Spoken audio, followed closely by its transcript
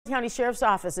County Sheriff's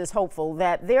Office is hopeful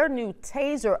that their new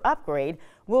Taser upgrade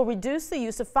will reduce the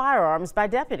use of firearms by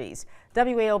deputies.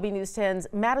 WALB News 10's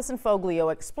Madison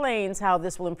Foglio explains how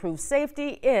this will improve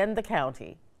safety in the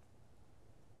county.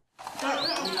 Back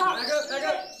up, back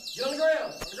up. Get on the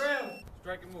ground,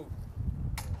 Strike and move.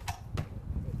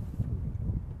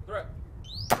 Threat.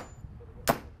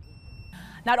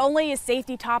 Not only is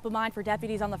safety top of mind for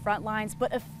deputies on the front lines,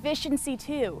 but efficiency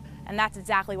too. And that's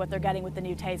exactly what they're getting with the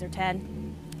new Taser 10.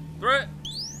 Threat.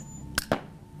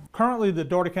 Currently, the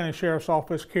Dougherty County Sheriff's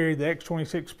Office carries the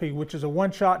X26P, which is a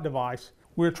one-shot device.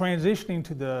 We're transitioning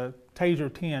to the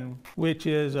Taser 10, which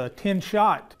is a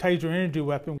 10-shot Taser energy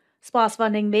weapon. SPOS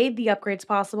funding made the upgrades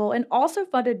possible and also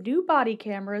funded new body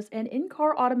cameras and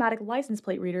in-car automatic license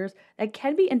plate readers that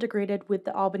can be integrated with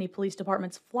the Albany Police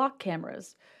Department's flock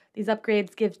cameras. These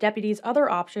upgrades give deputies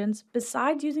other options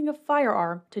besides using a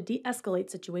firearm to de-escalate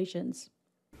situations.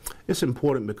 It's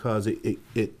important because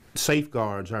it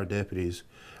safeguards our deputies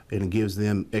and it gives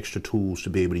them extra tools to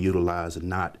be able to utilize and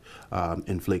not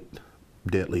inflict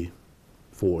deadly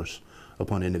force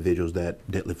upon individuals that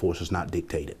deadly force is not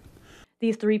dictated.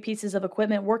 These three pieces of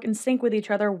equipment work in sync with each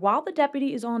other while the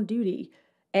deputy is on duty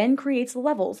and creates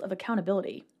levels of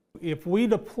accountability. If we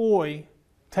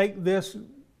take this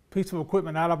piece of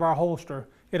equipment out of our holster,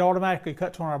 it automatically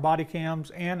cuts on our body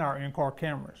cams and our in-car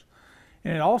cameras.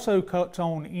 And it also cuts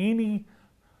on any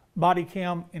body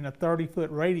cam in a 30-foot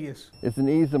radius. It's an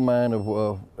ease of mind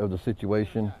of the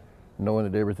situation,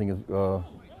 knowing that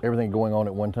everything going on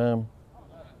at one time,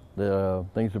 that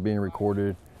things are being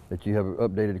recorded, that you have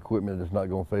updated equipment that's not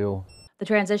going to fail. The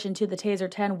transition to the Taser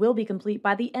 10 will be complete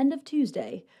by the end of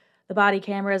Tuesday. The body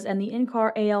cameras and the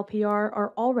in-car ALPR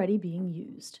are already being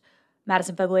used.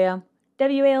 Madison Foglio,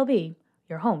 WALB,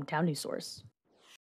 your hometown news source.